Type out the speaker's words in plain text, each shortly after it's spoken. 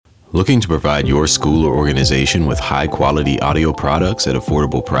Looking to provide your school or organization with high-quality audio products at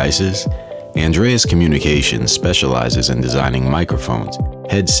affordable prices? Andreas Communications specializes in designing microphones,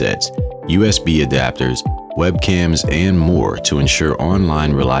 headsets, USB adapters, webcams, and more to ensure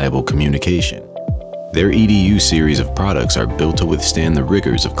online reliable communication. Their EDU series of products are built to withstand the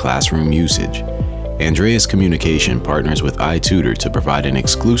rigors of classroom usage. Andreas Communication partners with iTutor to provide an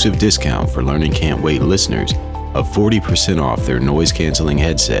exclusive discount for Learning Can't Wait listeners of 40% off their noise-canceling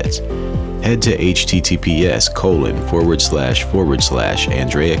headsets. Head to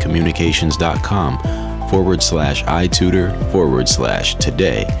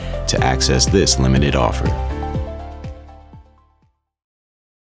https://andreacommunications.com/iTutor/today to access this limited offer.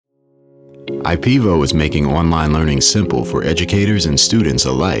 IPEVO is making online learning simple for educators and students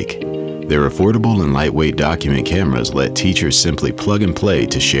alike. Their affordable and lightweight document cameras let teachers simply plug and play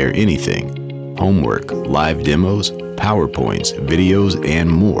to share anything: homework, live demos, PowerPoints, videos, and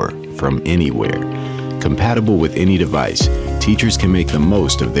more from anywhere. Compatible with any device, teachers can make the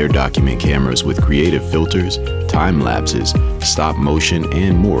most of their document cameras with creative filters, time lapses, stop motion,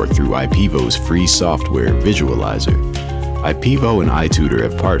 and more through IPEVO's free software visualizer. IPEVO and iTutor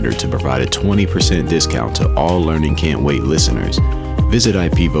have partnered to provide a 20% discount to all Learning Can't Wait listeners. Visit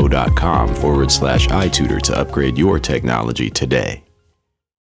ipevo.com/iTutor to upgrade your technology today.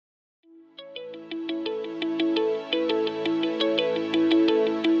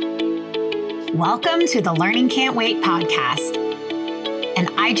 Welcome to the Learning Can't Wait podcast, an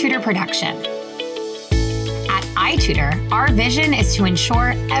iTutor production. At iTutor, our vision is to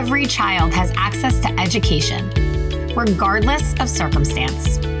ensure every child has access to education, regardless of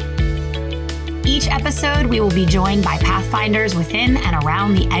circumstance. Each episode, we will be joined by pathfinders within and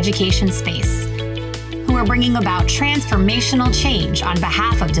around the education space, who are bringing about transformational change on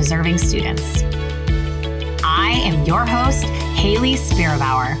behalf of deserving students. I am your host, Hayley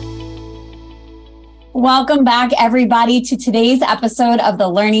Spira-Bauer. Welcome back, everybody, to today's episode of the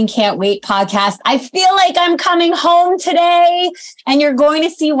Learning Can't Wait podcast. I feel like I'm coming home today, and you're going to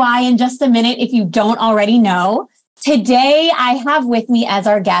see why in just a minute if you don't already know. Today, I have with me as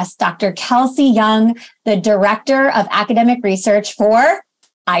our guest, Dr. Kelsey Young, the Director of Academic Research for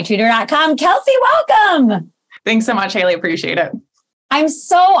iTutor.com. Kelsey, welcome. Thanks so much, Hayley. Appreciate it. I'm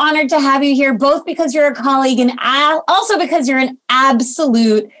so honored to have you here, both because you're a colleague and also because you're an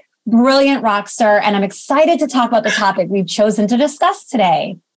absolute brilliant rock star, and I'm excited to talk about the topic we've chosen to discuss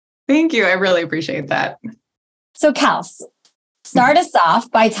today. Thank you. I really appreciate that. So, Kels, start us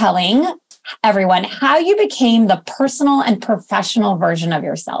off by telling everyone how you became the personal and professional version of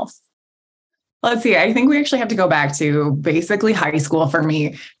yourself. Let's see. I think we actually have to go back to basically high school for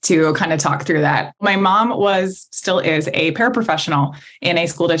me to kind of talk through that. My mom still is a paraprofessional in a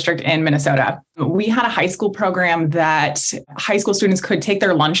school district in Minnesota. We had a high school program that high school students could take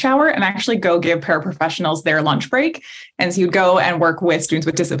their lunch hour and actually go give paraprofessionals their lunch break. And so you'd go and work with students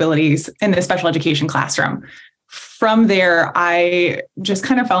with disabilities in the special education classroom. From there, I just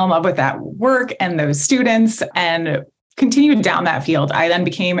kind of fell in love with that work and those students and continued down that field. I then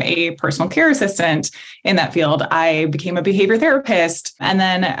became a personal care assistant in that field. I became a behavior therapist and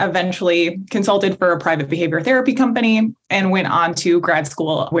then eventually consulted for a private behavior therapy company and went on to grad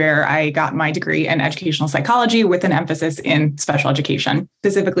school where I got my degree in educational psychology with an emphasis in special education,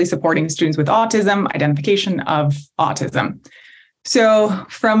 specifically supporting students with autism, identification of autism. So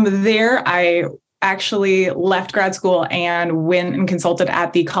from there, I actually left grad school and went and consulted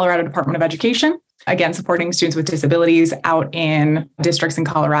at the Colorado Department of Education, again, supporting students with disabilities out in districts in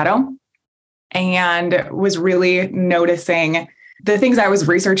Colorado, and was really noticing the things I was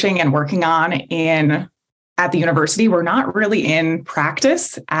researching and working on at the university were not really in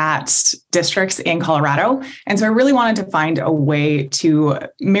practice at districts in Colorado. And so I really wanted to find a way to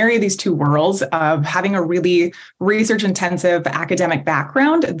marry these two worlds of having a really research-intensive academic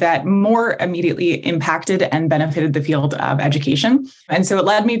background that more immediately impacted and benefited the field of education. And so it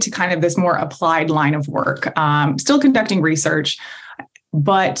led me to kind of this more applied line of work, still conducting research,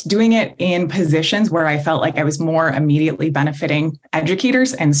 but doing it in positions where I felt like I was more immediately benefiting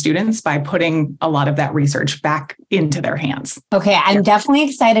educators and students by putting a lot of that research back into their hands. Okay, I'm definitely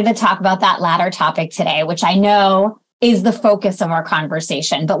excited to talk about that latter topic today, which I know is the focus of our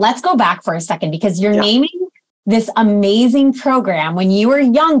conversation. But let's go back for a second because you're naming this amazing program when you were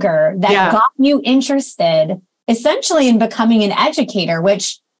younger that got you interested essentially in becoming an educator,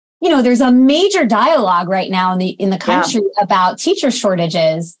 which, you know, there's a major dialogue right now in the country about teacher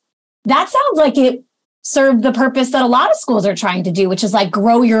shortages. That sounds like it served the purpose that a lot of schools are trying to do, which is like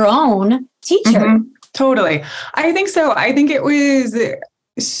grow your own teacher. Mm-hmm. Totally. I think so. I think it was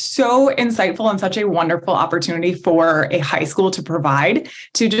so insightful and such a wonderful opportunity for a high school to provide,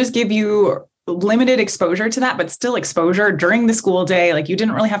 to just give you limited exposure to that, but still exposure during the school day. Like, you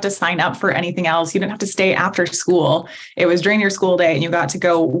didn't really have to sign up for anything else. You didn't have to stay after school. It was during your school day, and you got to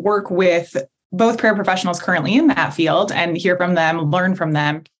go work with both paraprofessionals currently in that field and hear from them, learn from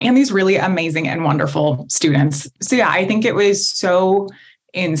them, and these really amazing and wonderful students. So yeah, I think it was so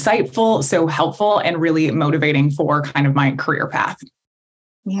insightful, so helpful, and really motivating for kind of my career path.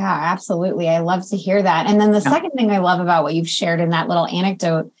 Yeah, absolutely. I love to hear that. And then the second thing I love about what you've shared in that little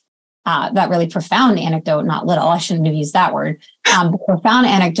anecdote, that really profound anecdote, not little, I shouldn't have used that word. The profound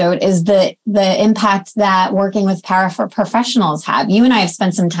anecdote is the impact that working with paraprofessionals have. You and I have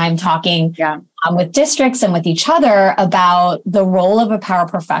spent some time talking with districts and with each other about the role of a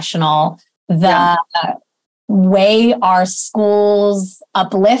paraprofessional, the way our schools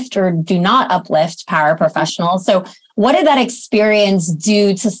uplift or do not uplift paraprofessionals. So what did that experience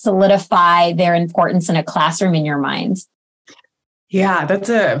do to solidify their importance in a classroom in your mind? Yeah, that's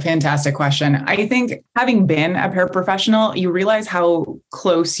a fantastic question. I think having been a paraprofessional, you realize how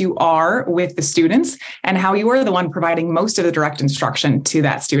close you are with the students and how you are the one providing most of the direct instruction to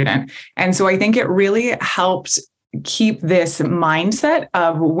that student. And so I think it really helped keep this mindset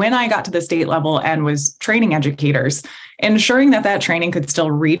of, when I got to the state level and was training educators, ensuring that that training could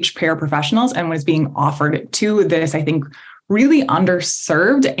still reach paraprofessionals and was being offered to this, I think, really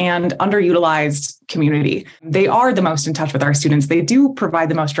underserved and underutilized community. They are the most in touch with our students. They do provide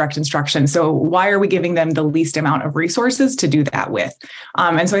the most direct instruction. So why are we giving them the least amount of resources to do that with?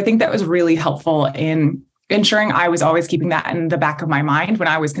 And so I think that was really helpful in ensuring I was always keeping that in the back of my mind when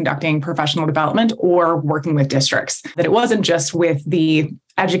I was conducting professional development or working with districts, that it wasn't just with the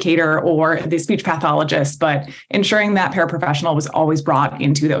educator or the speech pathologist, but ensuring that paraprofessional was always brought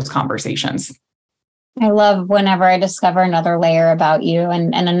into those conversations. I love whenever I discover another layer about you,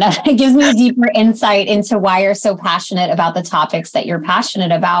 and another, it gives me a deeper insight into why you're so passionate about the topics that you're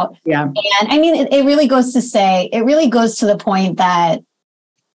passionate about. Yeah. And I mean, it really goes to the point that,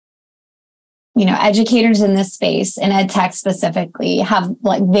 you know, educators in this space, and ed tech specifically, have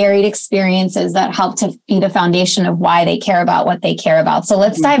like varied experiences that help to be the foundation of why they care about what they care about. So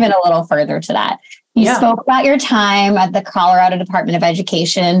let's dive in a little further to that. You spoke about your time at the Colorado Department of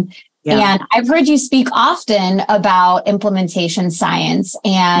Education. Yeah. And I've heard you speak often about implementation science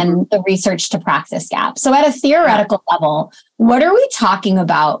and the research to practice gap. So at a theoretical level, what are we talking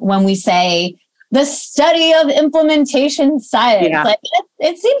about when we say the study of implementation science? Yeah. Like,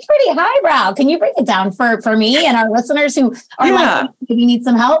 it seems pretty highbrow. Can you break it down for me and our listeners who are like, maybe need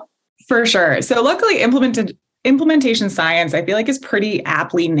some help? For sure. So luckily, implementation science, I feel like, is pretty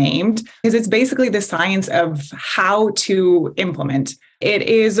aptly named, because it's basically the science of how to implement. It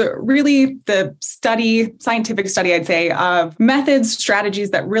is really the scientific study, I'd say, of methods, strategies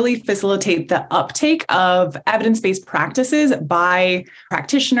that really facilitate the uptake of evidence-based practices by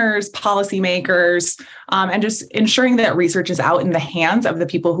practitioners, policymakers, and just ensuring that research is out in the hands of the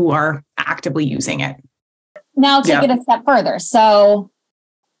people who are actively using it. Now take it a step further. So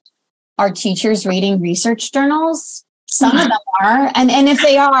are teachers reading research journals? Some of them are. And if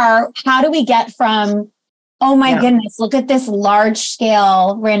they are, how do we get from, oh my goodness, look at this large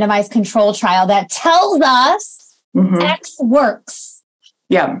scale randomized control trial that tells us X works.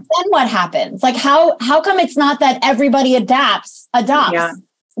 Yeah. Then what happens? Like, how come it's not that everybody adopts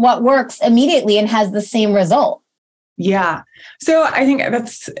what works immediately and has the same result? Yeah. So I think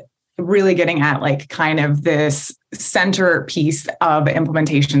that's really getting at like kind of this centerpiece of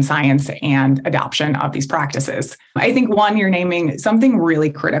implementation science and adoption of these practices. I think one, you're naming something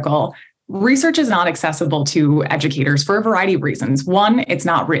really critical. Research is not accessible to educators for a variety of reasons. One, it's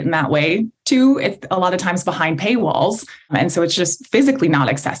not written that way. Two, it's a lot of times behind paywalls. And so it's just physically not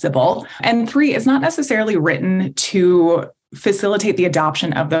accessible. And three, it's not necessarily written to facilitate the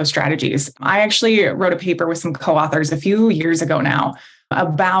adoption of those strategies. I actually wrote a paper with some co-authors a few years ago now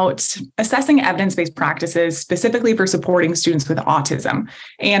about assessing evidence-based practices specifically for supporting students with autism.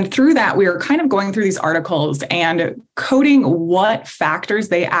 And through that, we were kind of going through these articles and coding what factors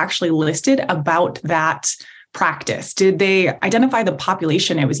they actually listed about that practice. Did they identify the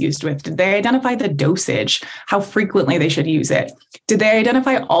population it was used with? Did they identify the dosage, how frequently they should use it? Did they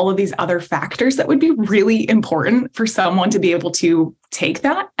identify all of these other factors that would be really important for someone to be able to take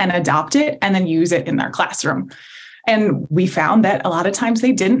that and adopt it and then use it in their classroom? And we found that a lot of times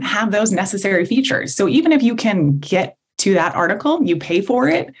they didn't have those necessary features. So even if you can get to that article, you pay for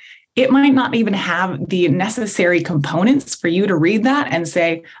it, it might not even have the necessary components for you to read that and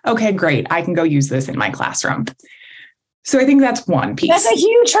say, okay, great, I can go use this in my classroom. So I think that's one piece. That's a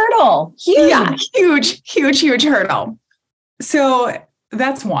huge hurdle. Huge. Yeah, huge hurdle. So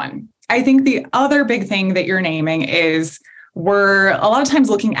that's one. I think the other big thing that you're naming is we're a lot of times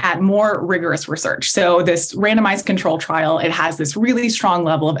looking at more rigorous research. So this randomized control trial, it has this really strong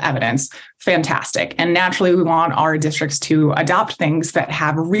level of evidence. Fantastic. And naturally, we want our districts to adopt things that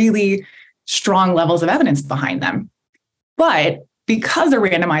have really strong levels of evidence behind them. But because they're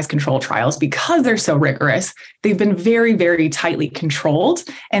randomized control trials, because they're so rigorous, they've been very, very tightly controlled.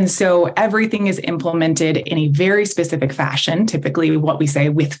 And so everything is implemented in a very specific fashion, typically what we say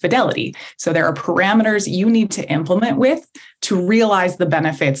with fidelity. So there are parameters you need to implement with to realize the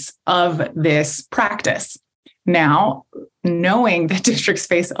benefits of this practice. Now, knowing that districts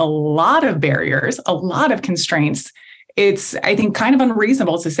face a lot of barriers, a lot of constraints, it's, I think, kind of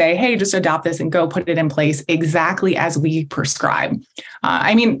unreasonable to say, hey, just adopt this and go put it in place exactly as we prescribe.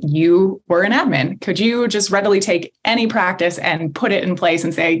 You were an admin. Could you just readily take any practice and put it in place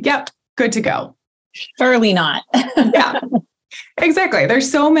and say, yep, good to go? Surely not. Yeah, exactly. There's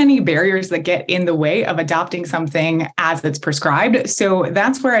so many barriers that get in the way of adopting something as it's prescribed. So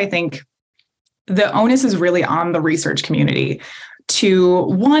that's where I think the onus is really on the research community to,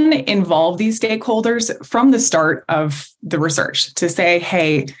 one, involve these stakeholders from the start of the research to say,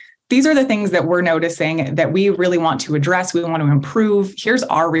 hey, these are the things that we're noticing that we really want to address. We want to improve. Here's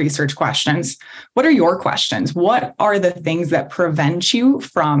our research questions. What are your questions? What are the things that prevent you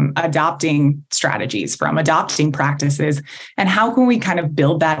from adopting strategies, from adopting practices? And how can we kind of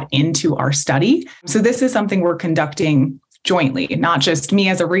build that into our study? So this is something we're conducting jointly, not just me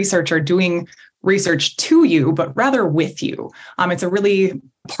as a researcher doing research to you, but rather with you. It's a really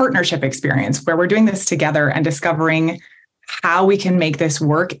partnership experience where we're doing this together and discovering how we can make this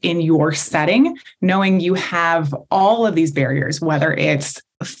work in your setting, knowing you have all of these barriers, whether it's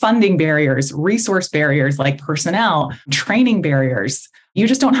funding barriers, resource barriers like personnel, training barriers. You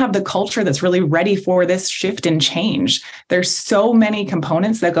just don't have the culture that's really ready for this shift and change. There's so many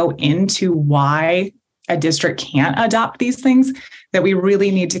components that go into why a district can't adopt these things that we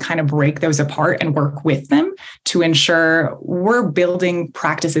really need to kind of break those apart and work with them to ensure we're building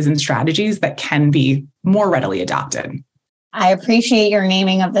practices and strategies that can be more readily adopted. I appreciate your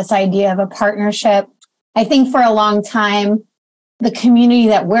naming of this idea of a partnership. I think for a long time, the community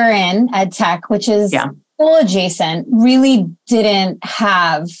that we're in, EdTech, which is school adjacent, really didn't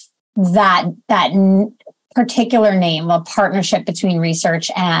have that particular name, a partnership between research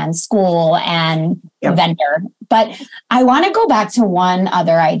and school and vendor. But I want to go back to one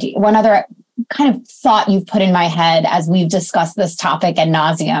other kind of thought you've put in my head as we've discussed this topic ad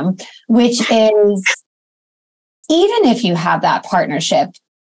nauseum, which is, even if you have that partnership,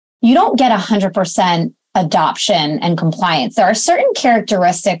 you don't get 100% adoption and compliance. There are certain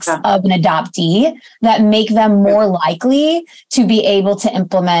characteristics of an adoptee that make them more likely to be able to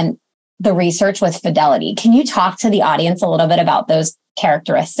implement the research with fidelity. Can you talk to the audience a little bit about those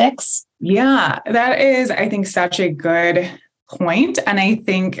characteristics? Yeah, that is, I think, such a good point. And I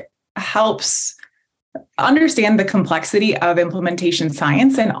think helps understand the complexity of implementation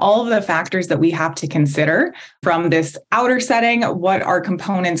science and all of the factors that we have to consider from this outer setting. What are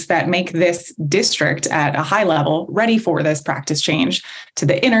components that make this district at a high level ready for this practice change, to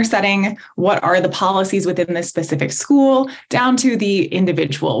the inner setting? What are the policies within this specific school, down to the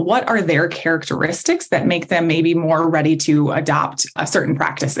individual? What are their characteristics that make them maybe more ready to adopt certain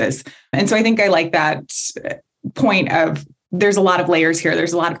practices? And so I think I like that point of there's a lot of layers here.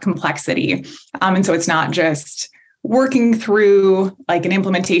 There's a lot of complexity. And so it's not just working through like an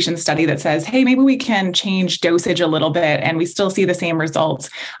implementation study that says, hey, maybe we can change dosage a little bit and we still see the same results.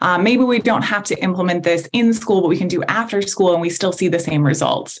 Maybe we don't have to implement this in school, but we can do after school and we still see the same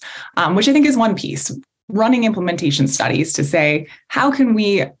results, which I think is one piece. Running implementation studies to say, how can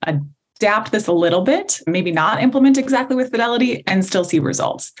we adapt this a little bit, maybe not implement exactly with fidelity and still see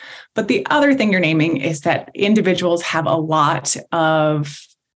results. But the other thing you're naming is that individuals have a lot of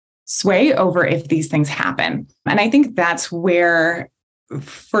sway over if these things happen. And I think that's where,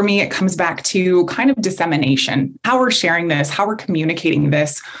 for me, it comes back to kind of dissemination, how we're sharing this, how we're communicating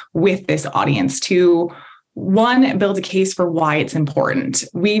this with this audience to, one, build a case for why it's important.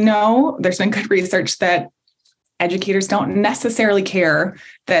 We know there's been good research that educators don't necessarily care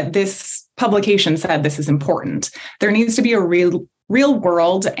that this publication said this is important. There needs to be a real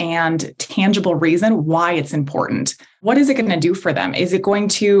world and tangible reason why it's important. What is it going to do for them? Is it going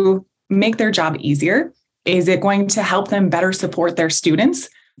to make their job easier? Is it going to help them better support their students?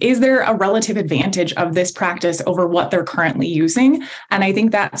 Is there a relative advantage of this practice over what they're currently using? And I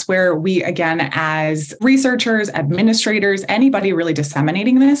think that's where we, again, as researchers, administrators, anybody really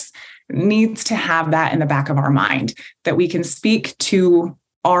disseminating this needs to have that in the back of our mind, that we can speak to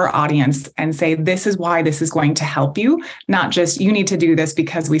our audience and say, this is why this is going to help you, not just you need to do this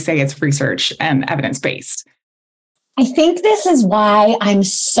because we say it's research and evidence-based. I think this is why I'm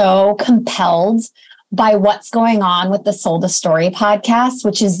so compelled by what's going on with the Sold a Story podcast,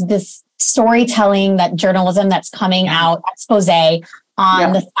 which is this storytelling, that journalism that's coming out, expose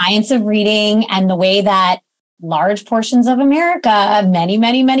on the science of reading and the way that large portions of America,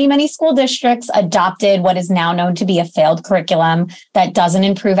 many school districts adopted what is now known to be a failed curriculum that doesn't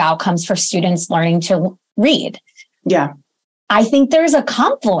improve outcomes for students learning to read. Yeah. I think there's a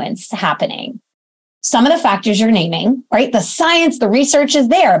confluence happening. Some of the factors you're naming, right? The science, the research is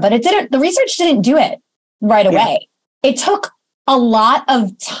there, but the research didn't do it right away. It took a lot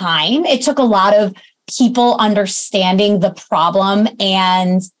of time. It took a lot of people understanding the problem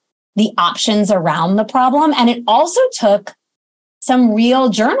and the options around the problem. And it also took some real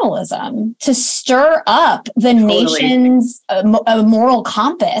journalism to stir up the nation's moral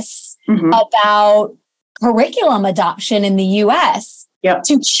compass about curriculum adoption in the US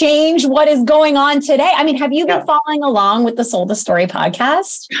to change what is going on today. I mean, have you been following along with the Sold a Story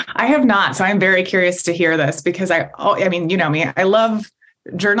podcast? I have not. So I'm very curious to hear this because I mean, you know me, I love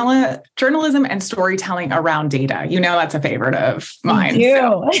journalism and storytelling around data. You know, that's a favorite of mine.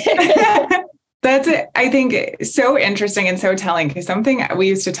 That's it. I think so interesting and so telling because something we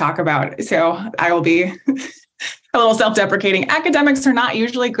used to talk about. So I will be a little self-deprecating. Academics are not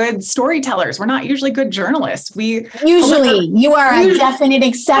usually good storytellers. We're not usually good journalists. You are a definite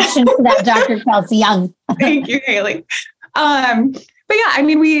exception to that, Dr. Kelsey Young. Thank you, Hayley. But yeah, I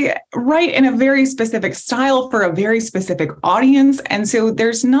mean, we write in a very specific style for a very specific audience. And so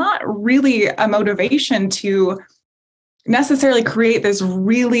there's not really a motivation to necessarily create this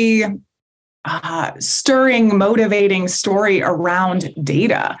really stirring, motivating story around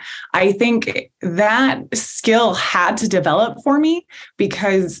data. I think that skill had to develop for me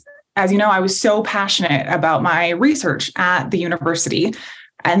because, as you know, I was so passionate about my research at the university.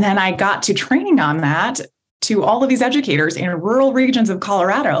 And then I got to training on that to all of these educators in rural regions of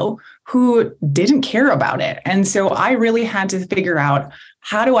Colorado who didn't care about it. And so I really had to figure out,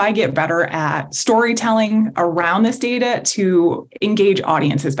 how do I get better at storytelling around this data to engage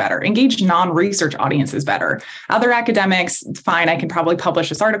audiences better, engage non-research audiences better? Other academics, fine, I can probably publish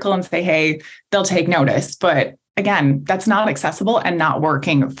this article and say, hey, they'll take notice. But again, that's not accessible and not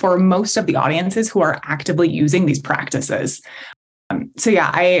working for most of the audiences who are actively using these practices. So yeah,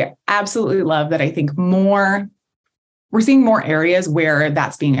 I absolutely love that. I think we're seeing more areas where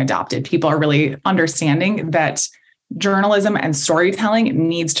that's being adopted. People are really understanding that journalism and storytelling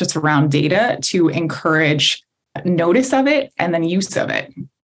needs to surround data to encourage notice of it and then use of it.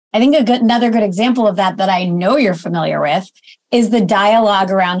 I think another good example of that I know you're familiar with is the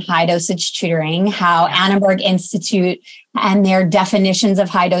dialogue around high-dosage tutoring, how Annenberg Institute and their definitions of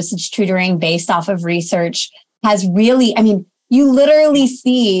high-dosage tutoring based off of research has really, I mean, you literally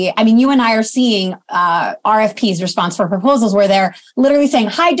see, I mean, you and I are seeing RFPs, response for proposals, where they're literally saying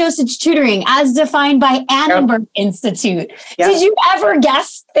high dosage tutoring as defined by Annenberg Institute. Did you ever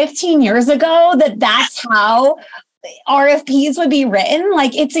guess 15 years ago that that's how RFPs would be written?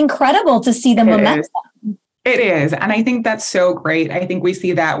 Like, it's incredible to see the momentum. It is. And I think that's so great. I think we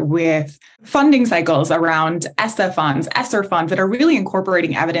see that with funding cycles around ESSA funds, ESSER funds that are really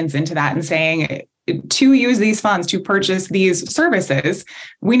incorporating evidence into that and saying, to use these funds to purchase these services,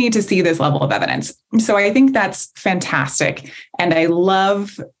 we need to see this level of evidence. So I think that's fantastic. And I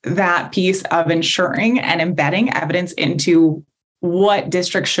love that piece of ensuring and embedding evidence into what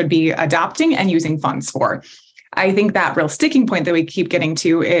districts should be adopting and using funds for. I think that real sticking point that we keep getting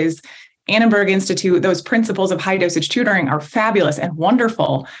to is Annenberg Institute. Those principles of high dosage tutoring are fabulous and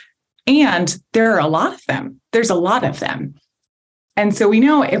wonderful. And there are a lot of them. There's a lot of them. And so we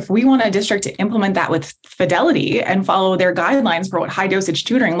know if we want a district to implement that with fidelity and follow their guidelines for what high dosage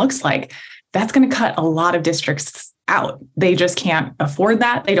tutoring looks like, that's going to cut a lot of districts out. They just can't afford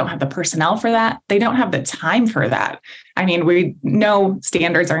that. They don't have the personnel for that. They don't have the time for that. I mean, we know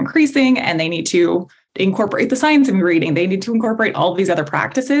standards are increasing and they need to incorporate the science of reading. They need to incorporate all of these other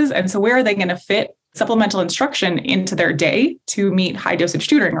practices. And so where are they going to fit supplemental instruction into their day to meet high dosage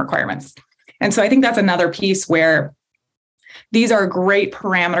tutoring requirements? And so I think that's another piece where these are great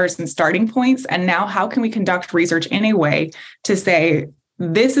parameters and starting points. And now how can we conduct research in a way to say,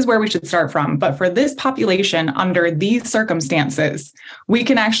 this is where we should start from. But for this population under these circumstances, we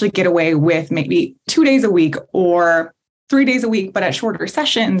can actually get away with maybe 2 days a week or 3 days a week, but at shorter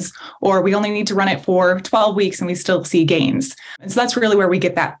sessions, or we only need to run it for 12 weeks and we still see gains. And so that's really where we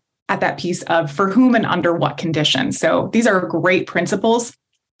get that at that piece of for whom and under what conditions. So these are great principles.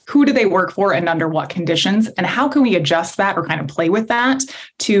 who do they work for and under what conditions? And how can we adjust that or kind of play with that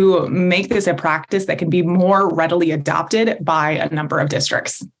to make this a practice that can be more readily adopted by a number of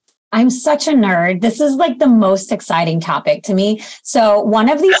districts? I'm such a nerd. This is like the most exciting topic to me. So one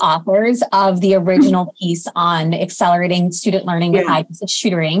of the authors of the original piece on accelerating student learning with high-dosage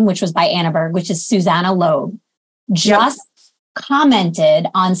tutoring, which was by Annenberg, which is Susanna Loeb, just commented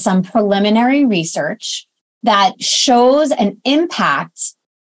on some preliminary research that shows an impact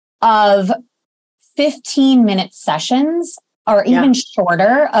of 15-minute sessions or even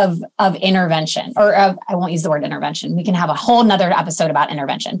shorter of intervention, or of, I won't use the word intervention. We can have a whole nother episode about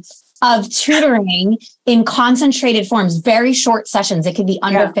intervention, of tutoring in concentrated forms, very short sessions. It could be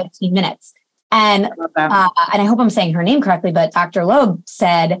under 15 minutes. And I hope I'm saying her name correctly, but Dr. Loeb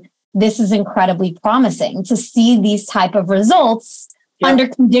said, this is incredibly promising to see these type of results under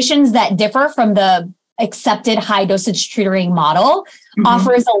conditions that differ from the accepted high dosage tutoring model,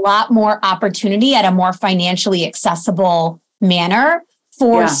 offers a lot more opportunity at a more financially accessible manner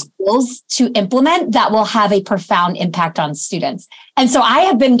for schools to implement that will have a profound impact on students. And so I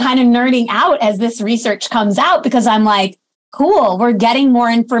have been kind of nerding out as this research comes out, because I'm like, cool, we're getting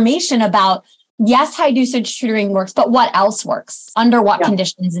more information about, yes, high dosage tutoring works, but what else works? Under what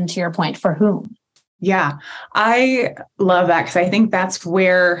conditions, and to your point, for whom? Yeah, I love that, because I think that's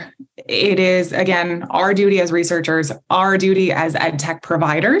where it is, again, our duty as researchers, our duty as ed tech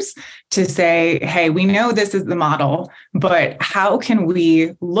providers to say, hey, we know this is the model, but how can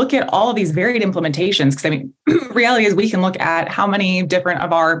we look at all of these varied implementations? Because I mean, reality is we can look at how many different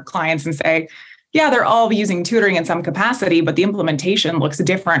of our clients and say, yeah, they're all using tutoring in some capacity, but the implementation looks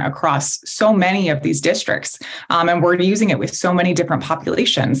different across so many of these districts. And we're using it with so many different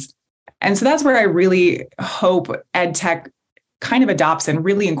populations. And so that's where I really hope ed tech kind of adopts and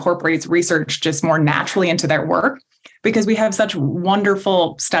really incorporates research just more naturally into their work, because we have such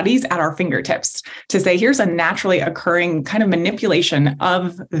wonderful studies at our fingertips to say, here's a naturally occurring kind of manipulation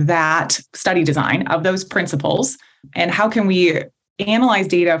of that study design, of those principles, and how can we analyze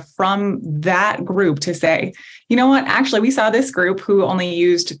data from that group to say, you know what, actually, we saw this group who only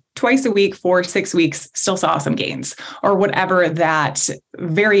used twice a week for 6 weeks, still saw some gains, or whatever that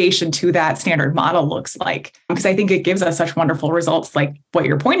variation to that standard model looks like. Because I think it gives us such wonderful results, like what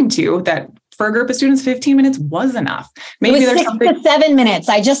you're pointing to, that for a group of students, 15 minutes was enough. Maybe there's 6 to 7 minutes.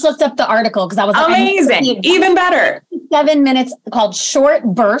 I just looked up the article because I was like, amazing, even better. 7 minutes, called short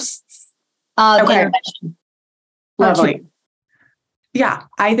bursts of intervention. Lovely. Yeah,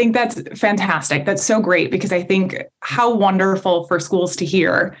 I think that's fantastic. That's so great, because I think how wonderful for schools to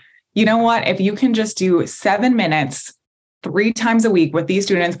hear, you know what, if you can just do 7 minutes 3 times a week with these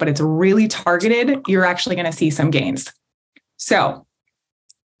students, but it's really targeted, you're actually going to see some gains. So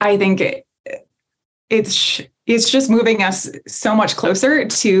I think it's just moving us so much closer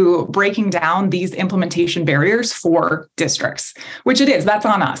to breaking down these implementation barriers for districts, which it is. That's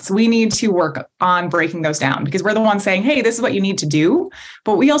on us. We need to work on breaking those down, because we're the ones saying, hey, this is what you need to do.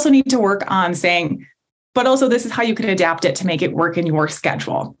 But we also need to work on saying, but also this is how you can adapt it to make it work in your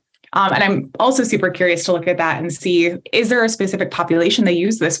schedule. And I'm also super curious to look at that and see, is there a specific population they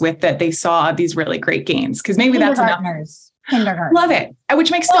use this with that they saw these really great gains? Because maybe that's enough. Kindergarten. Love it. Which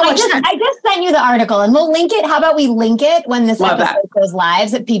makes so much sense. I just sent you the article, and we'll link it. How about we link it when this episode goes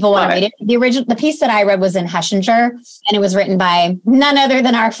live, that people want to read it. The piece that I read was in Heshinger, and it was written by none other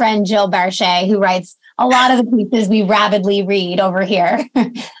than our friend Jill Barchet, who writes a lot of the pieces we rabidly read over here.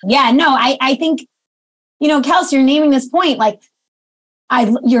 I think, Kelsey, you're naming this point, like,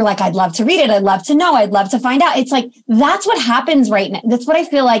 you're like, I'd love to read it. I'd love to know. I'd love to find out. It's like, that's what happens right now. That's what I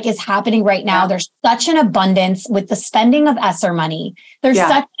feel like is happening right now. There's such an abundance with the spending of ESSER money. There's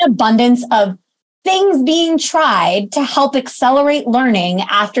such an abundance of things being tried to help accelerate learning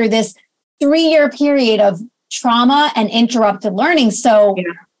after this 3-year period of trauma and interrupted learning. So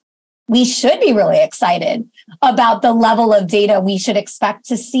we should be really excited about the level of data we should expect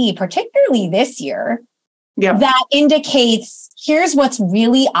to see, particularly this year. That indicates, here's what's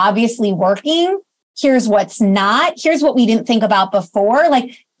really obviously working. Here's what's not. Here's what we didn't think about before.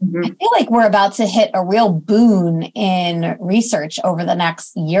 Like, I feel like we're about to hit a real boon in research over the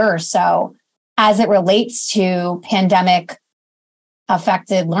next year or so as it relates to pandemic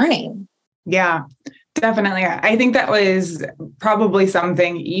affected learning. Yeah, definitely. I think that was probably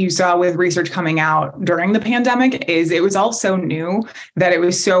something you saw with research coming out during the pandemic, is it was all so new that it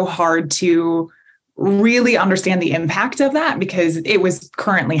was so hard to really understand the impact of that, because it was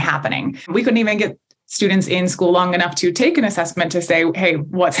currently happening. We couldn't even get students in school long enough to take an assessment to say, hey,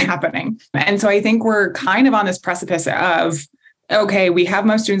 what's happening? And so I think we're kind of on this precipice of, okay, we have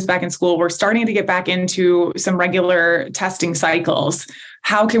most students back in school. We're starting to get back into some regular testing cycles.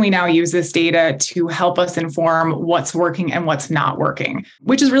 how can we now use this data to help us inform what's working and what's not working,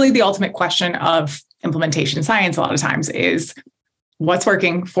 which is really the ultimate question of implementation science a lot of times is what's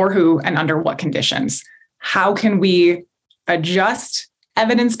working for who and under what conditions. How can we adjust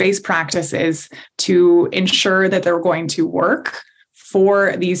evidence-based practices to ensure that they're going to work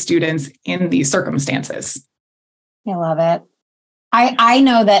for these students in these circumstances? I love it. I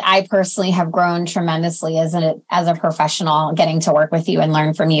know that I personally have grown tremendously as a professional, getting to work with you and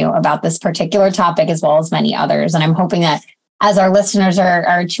learn from you about this particular topic as well as many others. And I'm hoping that as our listeners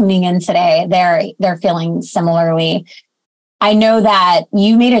are tuning in today, they're feeling similarly. I know that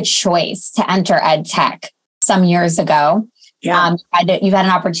you made a choice to enter ed tech some years ago. Yeah. You've had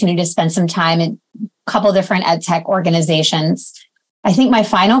an opportunity to spend some time in a couple different ed tech organizations. I think my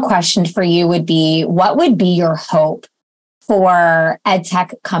final question for you would be, what would be your hope for ed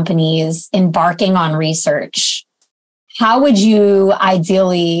tech companies embarking on research? How would you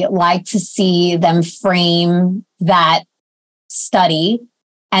ideally like to see them frame that study?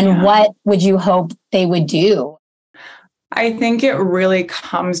 And what would you hope they would do? I think it really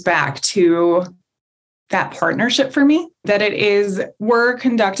comes back to that partnership for me, that it is, we're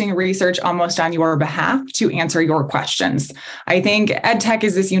conducting research almost on your behalf to answer your questions. I think ed tech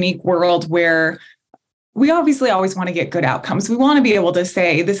is this unique world where we obviously always want to get good outcomes. We want to be able to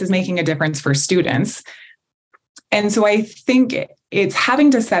say this is making a difference for students. And so I think it's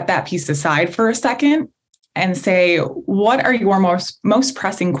having to set that piece aside for a second and say, what are your most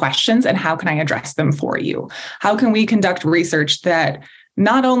pressing questions and how can I address them for you? How can we conduct research that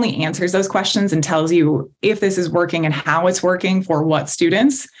not only answers those questions and tells you if this is working and how it's working for what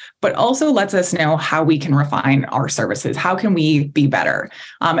students, but also lets us know how we can refine our services. How can we be better?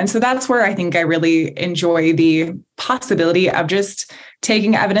 And so that's where I think I really enjoy the possibility of just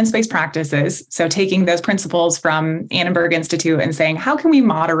taking evidence-based practices. So taking those principles from Annenberg Institute and saying, how can we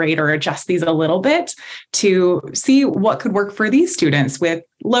moderate or adjust these a little bit to see what could work for these students with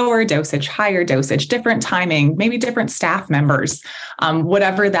lower dosage, higher dosage, different timing, maybe different staff members,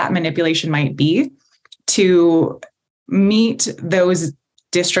 whatever that manipulation might be, to meet those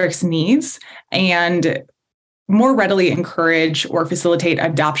districts' needs and more readily encourage or facilitate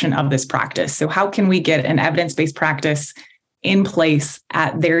adoption of this practice. So how can we get an evidence-based practice in place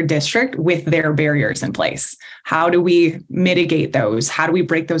at their district with their barriers in place? How do we mitigate those? How do we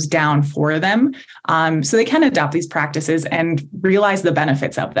break those down for them so they can adopt these practices and realize the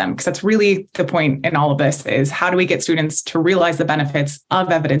benefits of them? Because that's really the point in all of this, is how do we get students to realize the benefits of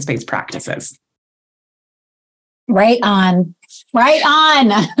evidence-based practices? Right on. Right on.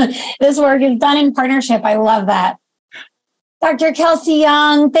 This work is done in partnership. I love that. Dr. Kelsey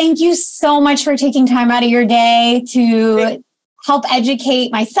Young, thank you so much for taking time out of your day to help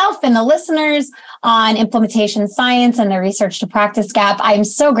educate myself and the listeners on implementation science and the research to practice gap. I'm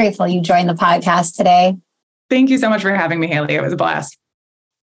so grateful you joined the podcast today. Thank you so much for having me, Hayley. It was a blast.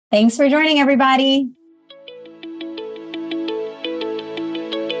 Thanks for joining, everybody.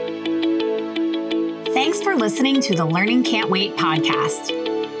 Thanks for listening to the Learning Can't Wait podcast.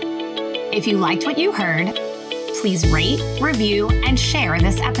 If you liked what you heard, please rate, review, and share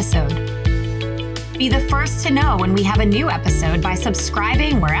this episode. Be the first to know when we have a new episode by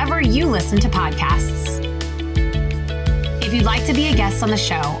subscribing wherever you listen to podcasts. If you'd like to be a guest on the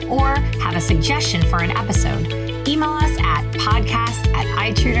show or have a suggestion for an episode, email us at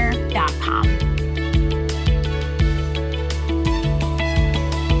podcast@itutor.com.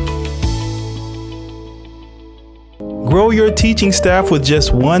 Grow your teaching staff with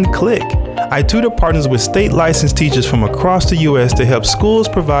just one click. iTutor partners with state licensed teachers from across the U.S. to help schools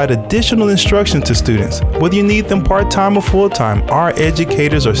provide additional instruction to students. Whether you need them part-time or full-time, our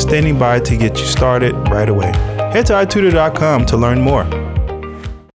educators are standing by to get you started right away. Head to itutor.com to learn more.